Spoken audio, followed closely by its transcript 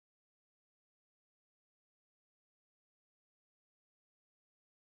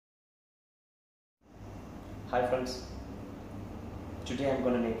Hi friends, today I'm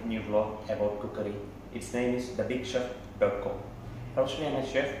going to make a new vlog about cookery. Its name is thebigchef.com. Professionally I'm a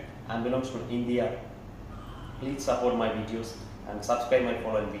chef and belongs to India. Please support my videos and subscribe my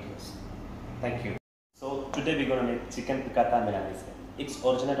following videos. Thank you. So today we're going to make chicken picata milanaise. It's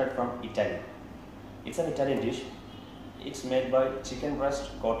originated from Italy. It's an Italian dish. It's made by chicken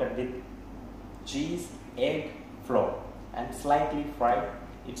breast coated with cheese, egg, flour and slightly fried.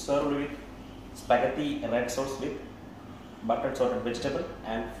 It's served with spaghetti red sauce with buttered sorted vegetable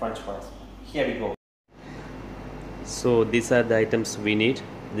and french fries. Here we go. So these are the items we need.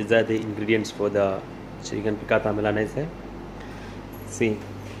 These are the ingredients for the chicken picata milanaise. See,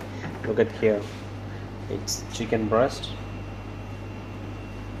 look at here. It's chicken breast.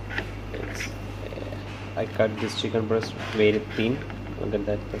 I cut this chicken breast very thin. Look at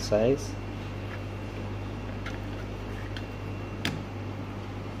that, the size.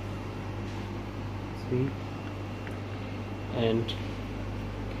 See, and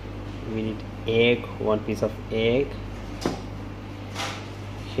we need egg, one piece of egg.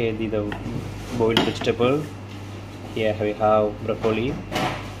 Here the boiled vegetable. Here we have broccoli,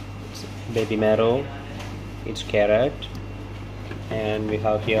 it's baby marrow, it's carrot, and we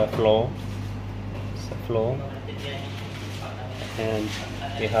have here flour, and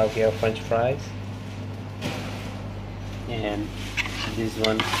we have here french fries, and this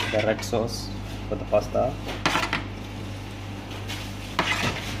one the red sauce for the pasta.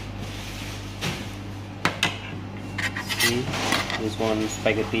 See, this one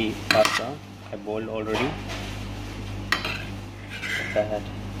spaghetti pasta I boiled already. That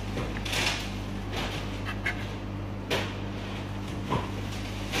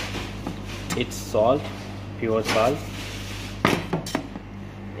it's salt, pure salt.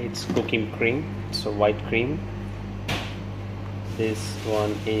 It's cooking cream, it's a white cream. This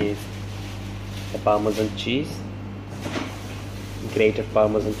one is the Parmesan cheese, grated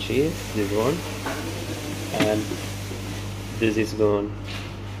Parmesan cheese, this one, and this is gone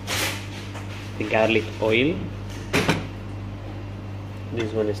the garlic oil.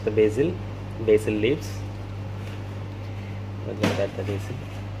 This one is the basil leaves. Look at that, the basil,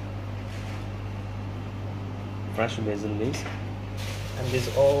 fresh basil leaves, and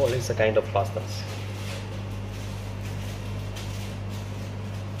this all is a kind of pastas.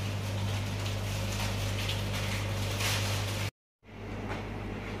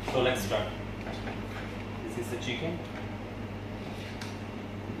 So let's start. This is the chicken.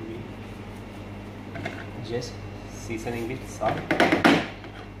 Just seasoning with salt.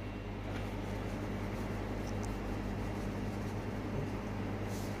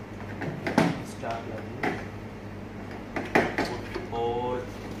 Start put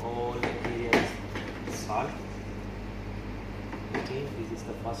all areas salt. Okay, this is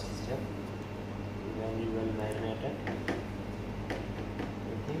the first step. Very well marinated.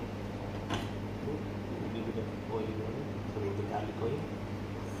 Okay, put a little bit of oil on the garlic oil.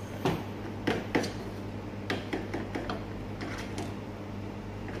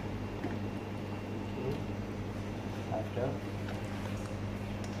 After,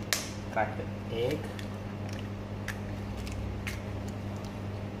 crack the egg.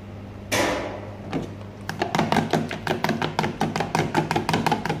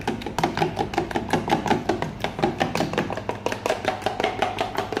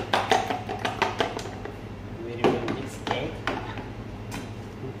 Very well mix egg.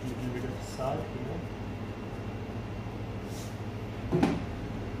 Put a little bit of salt here.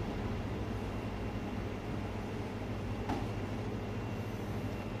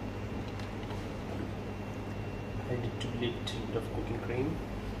 A little bit of cooking cream.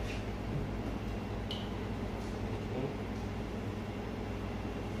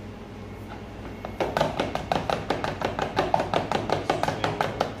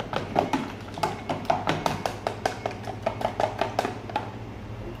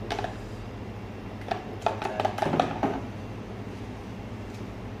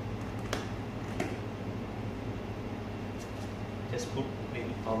 Just put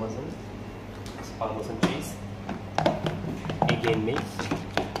maybe Parmesan cheese. Again mix.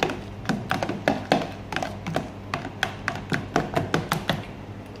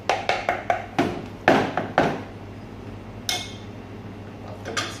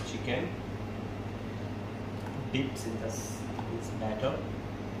 After this chicken dips in this batter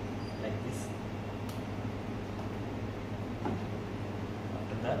like this.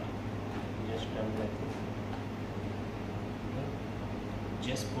 After that, just done like this. Okay.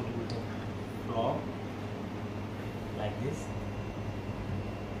 Just put it the flour like this.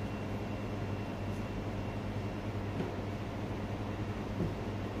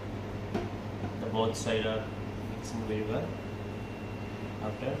 The both sides are mixing very well.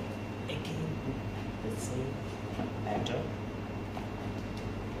 After again put the same batter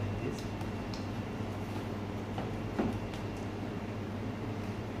like this.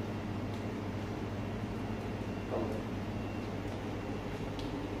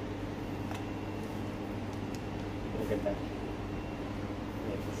 Look at that.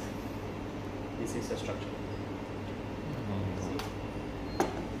 Like this. This is the structure.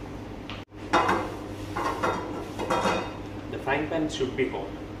 The frying pan should be hot.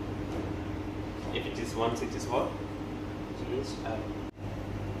 If it is once it is hot, just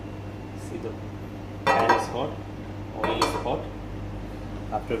see the pan is hot, oil is hot.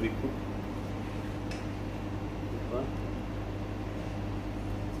 After we put one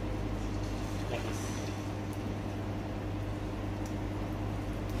like this.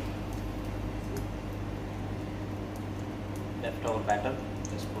 Leftover batter,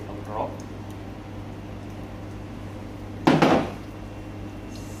 just put on top.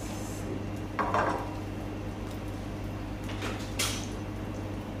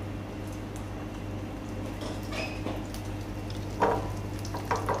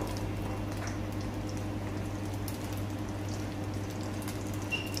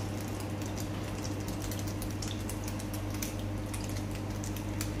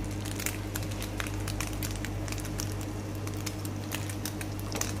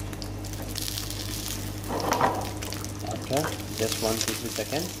 Just 1 to 3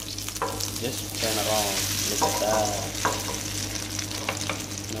 seconds, just turn around. Look at that.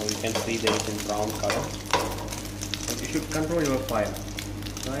 Now you can see there is in brown color. But you should control your fire.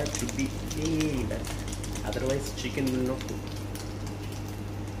 Fire should be clean, otherwise chicken will not cook.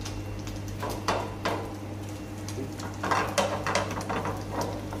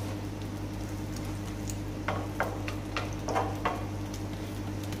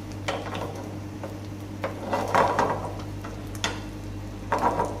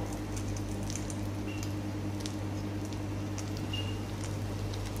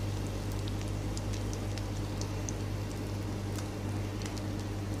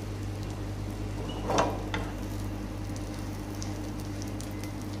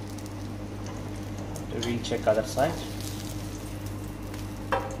 Recheck other side.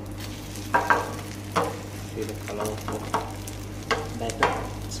 See the color of the batter.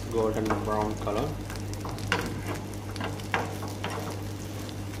 It's golden brown color.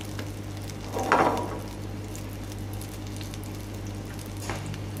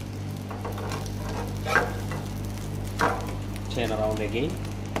 Turn around again.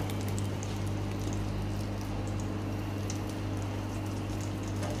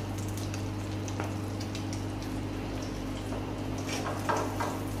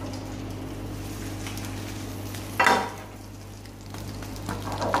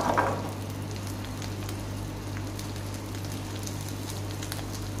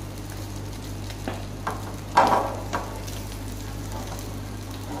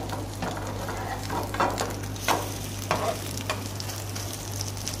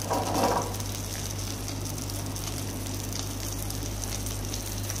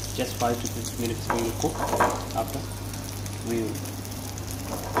 Just 5 to 6 minutes we will cook. After we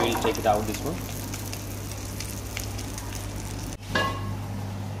will take it out this one.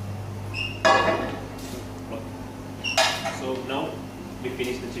 So now we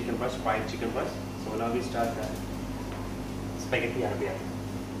finish the chicken breast, fried chicken breast. So now we start the spaghetti arrabbiata.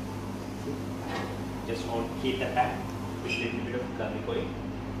 Just heat the pan with a little bit of garlic oil.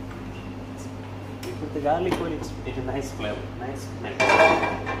 We put the garlic oil, it's a nice flavor, nice smell.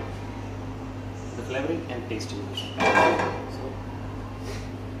 The flavoring and tasting. So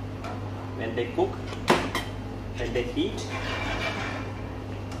when they cook, when they heat,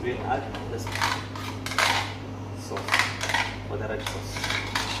 we'll add the sauce or the red sauce.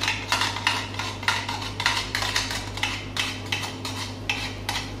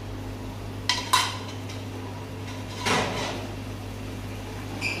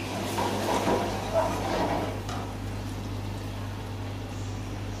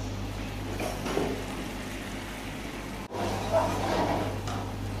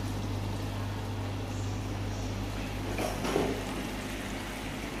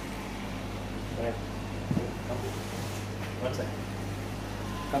 One second.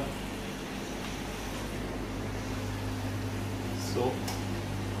 Come. So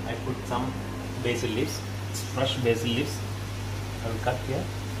I put some basil leaves, fresh basil leaves. I will cut here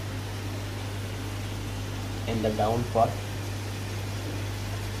in the down part.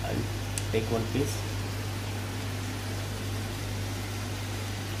 I will take one piece.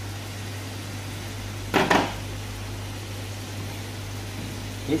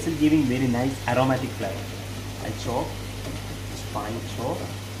 Basil giving very nice aromatic flavor. I chop, fine chop.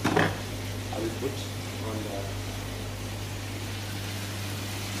 I will put on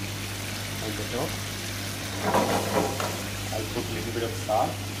the top. I'll put a little bit of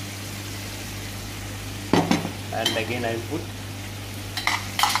salt, and again I will put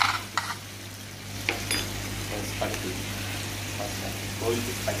spaghetti pasta. Boil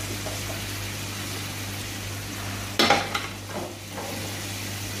the spicy pasta.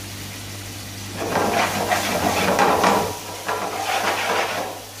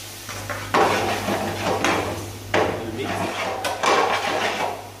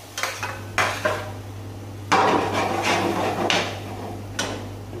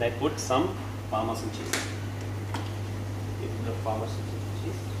 And I put some Parmesan cheese. The Parmesan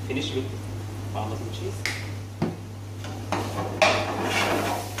cheese. Finish with Parmesan cheese.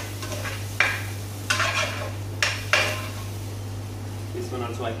 This one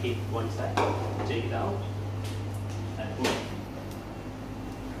also I keep one side. Take it out and put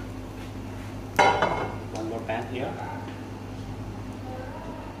one more pan here.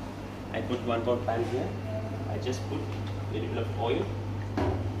 I put one more pan here. I just put a little bit of oil.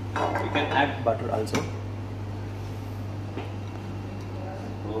 You can add butter also.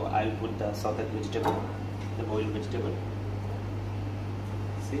 So I'll put the sauteed vegetable, the boiled vegetable.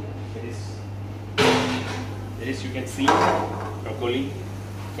 See, there is you can see broccoli,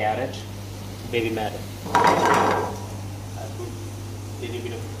 carrot, baby madder. I'll put a little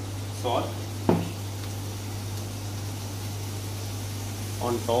bit of salt.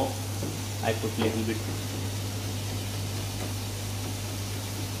 On top, I put a little bit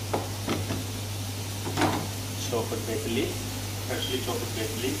chopped basil leaf, freshly chopped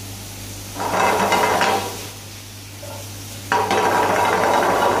basil leaf.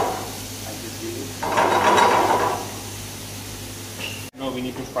 I just give it. Now we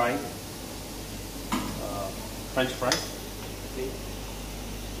need to fry French fries. Okay.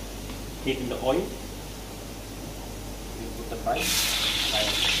 Heat in the oil. We put the fries.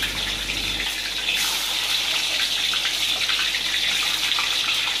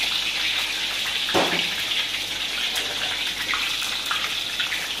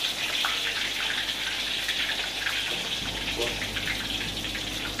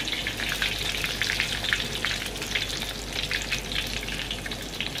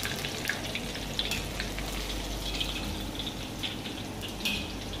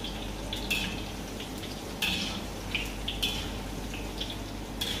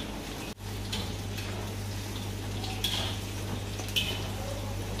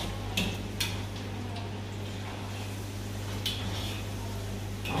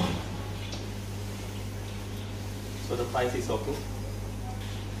 So the fries is okay.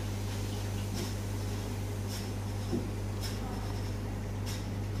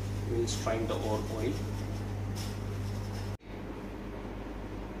 We will strain the oil.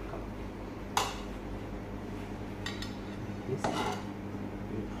 Yes. We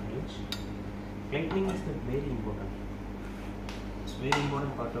will arrange. Plating is very important. It's very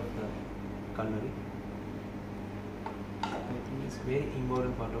important part of the culinary. Plating is very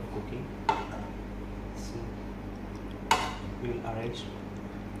important part of cooking. See. We will arrange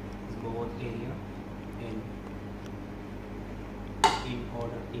both area in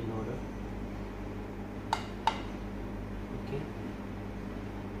order. Okay.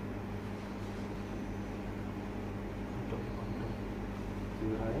 On top. We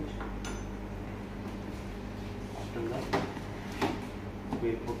will arrange. After that, we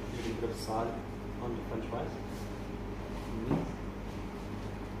will put a little bit of salt on the French fries.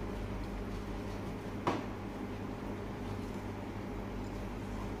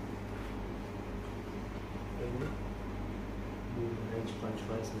 We will arrange French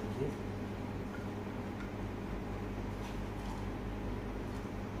fries like this.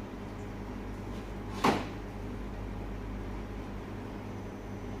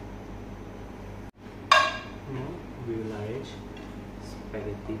 Now we will arrange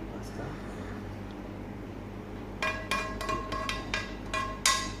spaghetti pasta.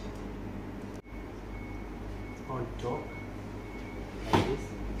 On top, like this,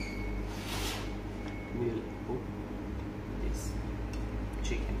 we will put this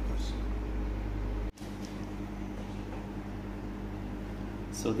chicken first.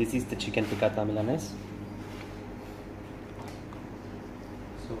 So this is the chicken picata milanaise.